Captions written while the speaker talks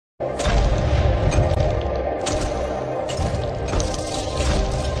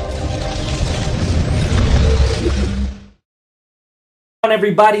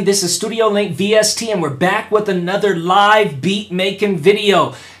Everybody, this is Studio Link VST and we're back with another live beat making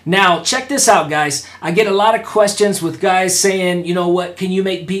video. Now check this out, guys. I get a lot of questions with guys saying, you know what, can you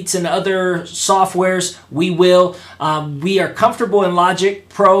make beats in other softwares? We will. We are comfortable in Logic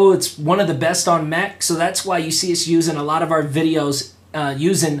Pro. It's one of the best on Mac, so that's why you see us using a lot of our videos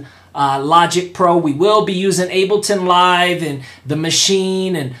using Logic Pro. We will be using Ableton Live and The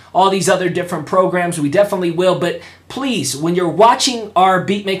Machine and all these other different programs. We definitely will, but please, when you're watching our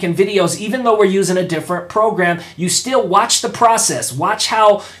beat making videos, even though we're using a different program, you still watch the process. Watch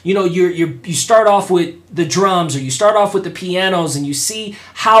how, you know, you start off with the drums or you start off with the pianos and you see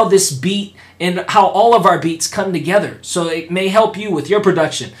how this beat and how all of our beats come together. So it may help you with your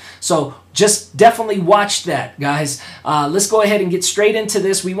production. So just definitely watch that, guys. Let's go ahead and get straight into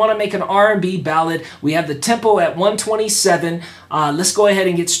this. We want to make an R&B ballad. We have the tempo at 127. Let's go ahead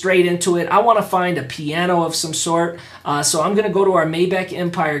and get straight into it. I want to find a piano of some sort. So I'm going to go to our Maybach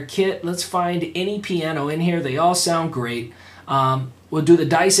Empire kit. Let's find any piano in here. They all sound great. We'll do the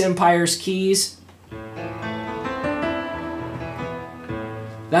Dice Empire's keys.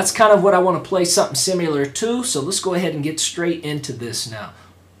 That's kind of what I want to play something similar to. So let's go ahead and get straight into this now.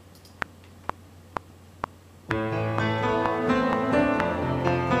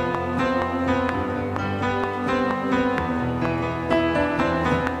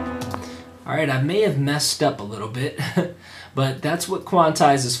 Alright, I may have messed up a little bit, but that's what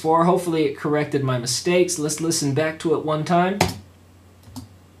Quantize is for. Hopefully it corrected my mistakes. Let's listen back to it one time.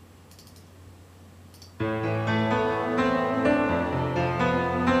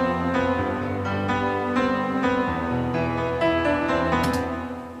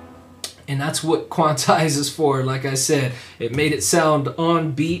 And that's what Quantize is for. Like I said, it made it sound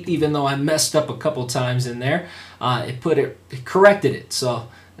on beat, even though I messed up a couple times in there. It corrected it, so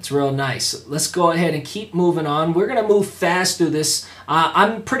it's real nice. Let's go ahead and keep moving on. We're gonna move fast through this.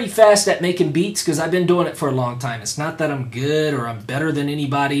 I'm pretty fast at making beats because I've been doing it for a long time. It's not that I'm good or I'm better than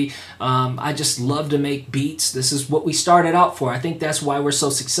anybody. I just love to make beats. This is what we started out for. I think that's why we're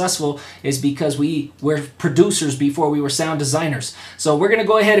so successful, is because we're producers before we were sound designers. So we're gonna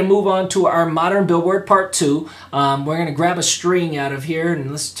go ahead and move on to our Modern Billboard Part 2. We're gonna grab a string out of here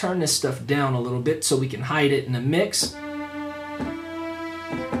and let's turn this stuff down a little bit so we can hide it in the mix.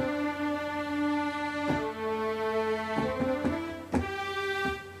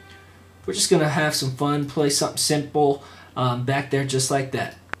 We're just going to have some fun, play something simple back there just like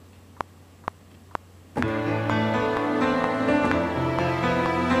that.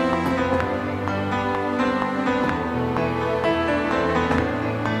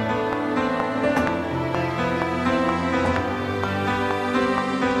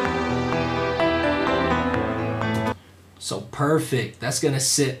 So perfect. That's going to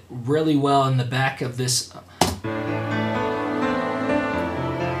sit really well in the back of this.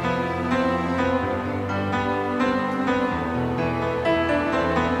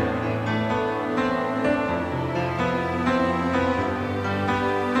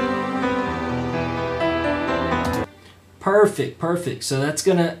 Perfect, perfect. So that's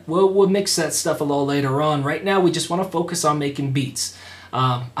gonna, we'll mix that stuff a little later on. Right now, we just want to focus on making beats.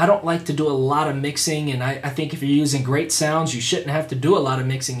 I don't like to do a lot of mixing, and I think if you're using great sounds, you shouldn't have to do a lot of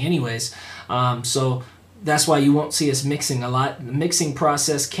mixing anyways. So that's why you won't see us mixing a lot. The mixing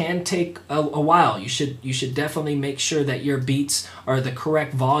process can take a while. You should definitely make sure that your beats are the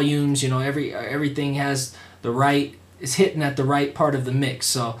correct volumes. You know, everything has the right, is hitting at the right part of the mix.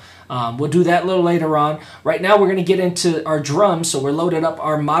 So we'll do that a little later on. Right now we're going to get into our drums. So we're loaded up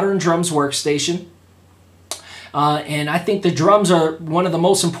our Modern Drums workstation. And I think the drums are one of the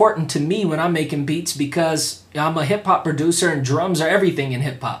most important to me when I'm making beats, because I'm a hip-hop producer and drums are everything in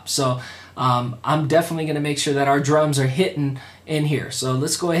hip-hop. So I'm definitely going to make sure that our drums are hitting in here. So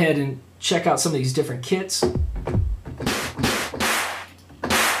let's go ahead and check out some of these different kits.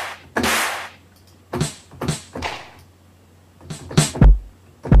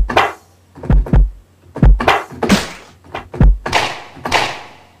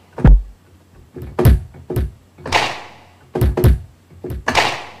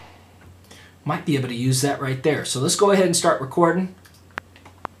 Might be able to use that right there. So let's go ahead and start recording.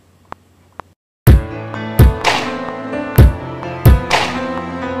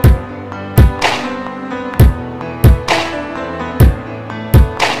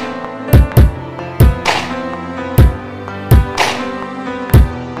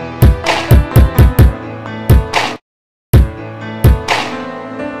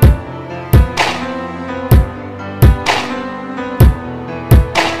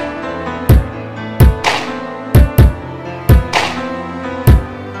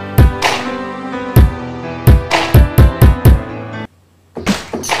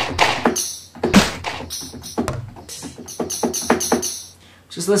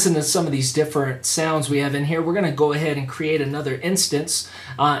 just listen to some of these different sounds we have in here. We're going to go ahead and create another instance,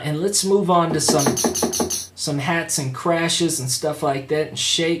 and let's move on to some hats and crashes and stuff like that and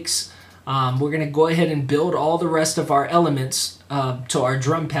shakes. We're going to go ahead and build all the rest of our elements to our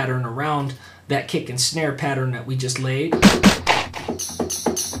drum pattern around that kick and snare pattern that we just laid.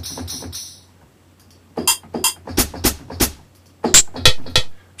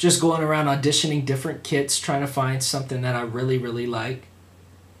 Just going around auditioning different kits, trying to find something that I really, really like.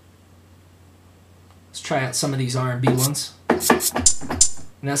 Let's try out some of these R&B ones. And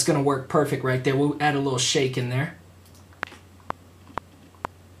that's going to work perfect right there. We'll add a little shake in there.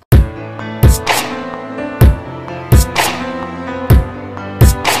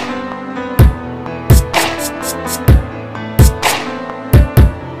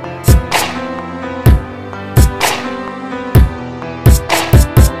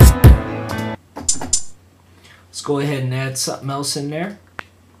 Let's go ahead and add something else in there.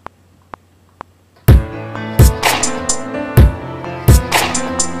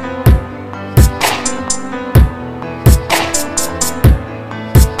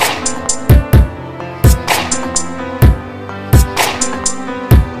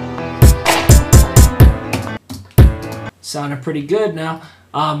 Sounding pretty good now.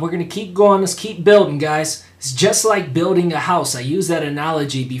 We're going to keep going. Let's keep building, guys. It's just like building a house. I used that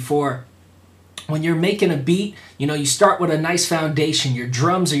analogy before. When you're making a beat, you know, you start with a nice foundation. Your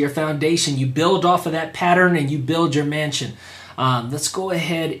drums are your foundation. You build off of that pattern and you build your mansion. Let's go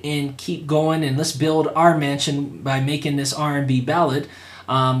ahead and keep going, and let's build our mansion by making this R&B ballad.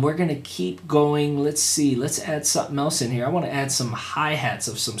 We're going to keep going. Let's see. Let's add something else in here. I want to add some hi-hats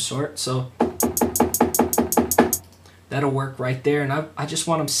of some sort. So that'll work right there. And I just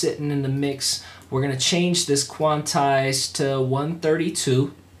want them sitting in the mix. We're going to change this quantize to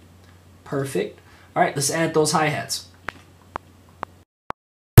 132. Perfect. All right, let's add those hi-hats.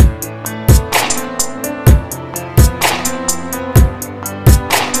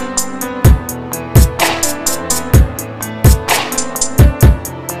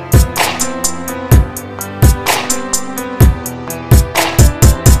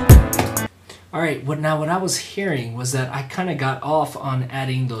 All right, now what I was hearing was that I kind of got off on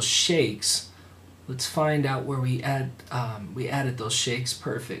adding those shakes. Let's find out where we added those shakes.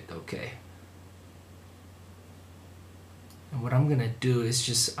 Perfect. Okay. And what I'm going to do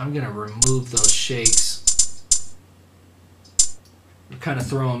is I'm going to remove those shakes. They're kind of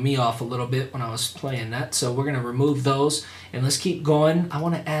throwing me off a little bit when I was playing that. So we're going to remove those, and let's keep going. I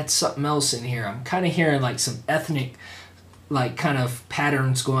want to add something else in here. I'm kind of hearing like some ethnic kind of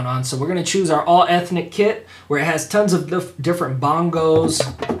patterns going on. So we're going to choose our all ethnic kit where it has tons of different bongos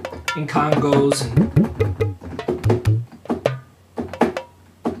and congos and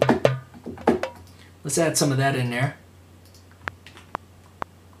let's add some of that in there.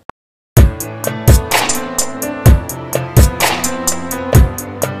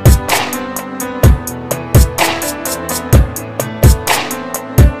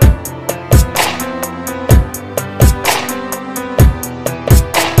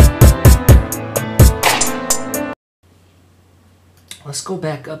 Let's go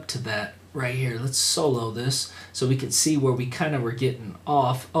back up to that right here. Let's solo this so we can see where we kind of were getting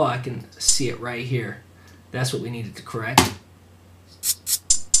off. Oh, I can see it right here. That's what we needed to correct.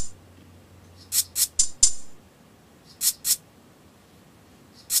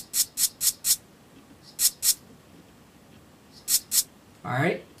 All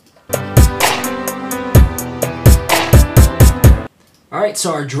right. All right,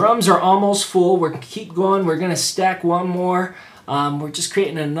 so our drums are almost full. We're gonna keep going. We're gonna stack one more. We're just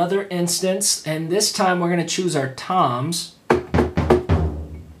creating another instance, and this time we're going to choose our toms.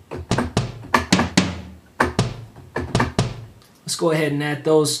 Let's go ahead and add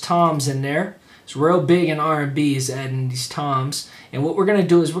those toms in there. It's real big in R&B is adding these toms. And what we're going to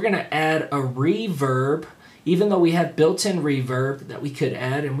do is we're going to add a reverb, even though we have built-in reverb that we could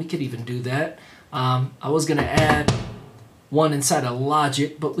add, and we could even do that. I was going to add one inside of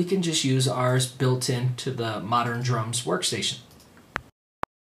Logic, but we can just use ours built in to the Modern Drums workstation.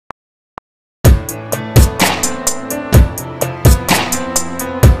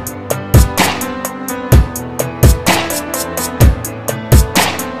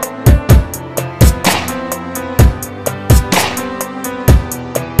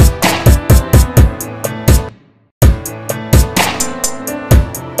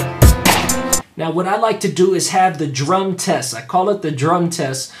 Now what I like to do is have the drum test. I call it the drum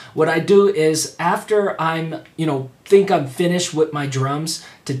test. What I do is after think I'm finished with my drums,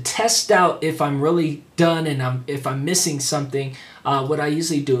 to test out if I'm really done and if I'm missing something, what I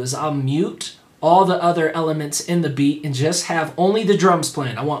usually do is I'll mute all the other elements in the beat and just have only the drums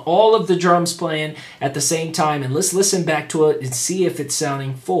playing. I want all of the drums playing at the same time, and let's listen back to it and see if it's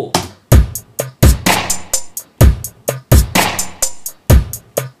sounding full.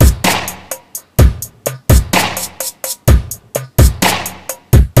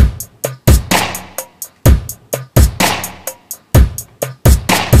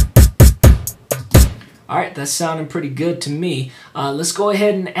 Alright, that's sounding pretty good to me. Let's go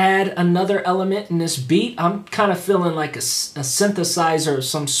ahead and add another element in this beat. I'm kind of feeling like a synthesizer of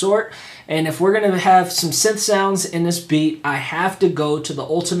some sort. And if we're going to have some synth sounds in this beat, I have to go to the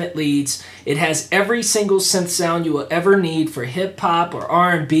Ultimate Leads. It has every single synth sound you will ever need for hip-hop or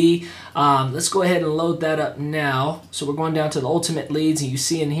R&B. Let's go ahead and load that up now. So we're going down to the Ultimate Leads, and you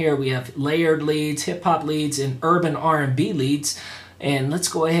see in here we have layered leads, hip-hop leads, and urban R&B leads. And let's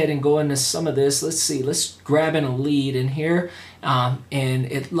go ahead and go into some of this. Let's see, let's grab in a lead in here, and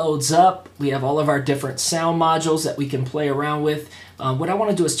it loads up. We have all of our different sound modules that we can play around with. What I want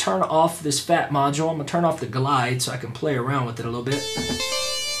to do is turn off this fat module. I'm going to turn off the glide so I can play around with it a little bit.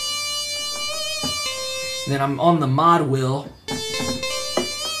 And then I'm on the mod wheel.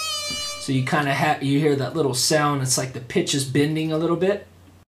 So you kind of you hear that little sound. It's like the pitch is bending a little bit.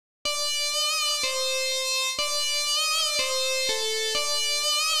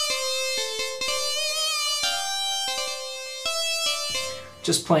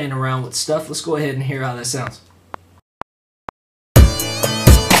 Just playing around with stuff. Let's go ahead and hear how that sounds.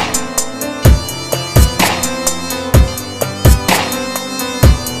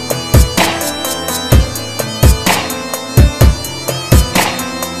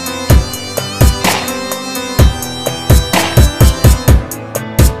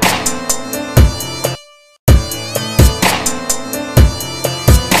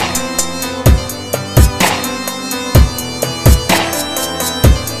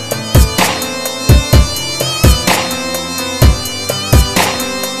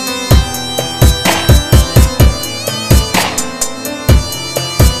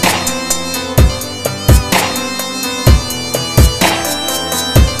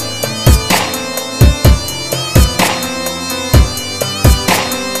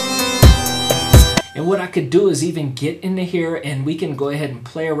 And what I could do is even get into here and we can go ahead and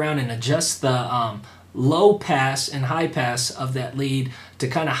play around and adjust the low pass and high pass of that lead to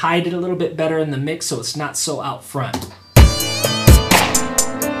kind of hide it a little bit better in the mix so it's not so out front.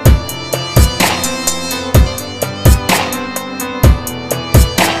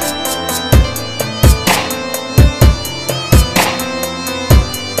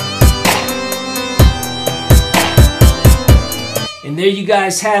 And there you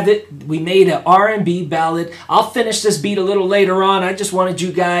guys have it. We made an R&B ballad. I'll finish this beat a little later on. I just wanted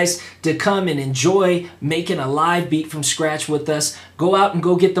you guys to come and enjoy making a live beat from scratch with us. Go out and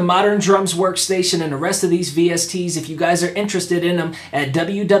go get the Modern Drums Workstation and the rest of these VSTs if you guys are interested in them at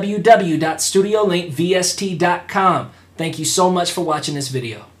www.studiolinkvst.com. Thank you so much for watching this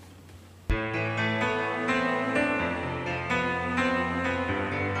video.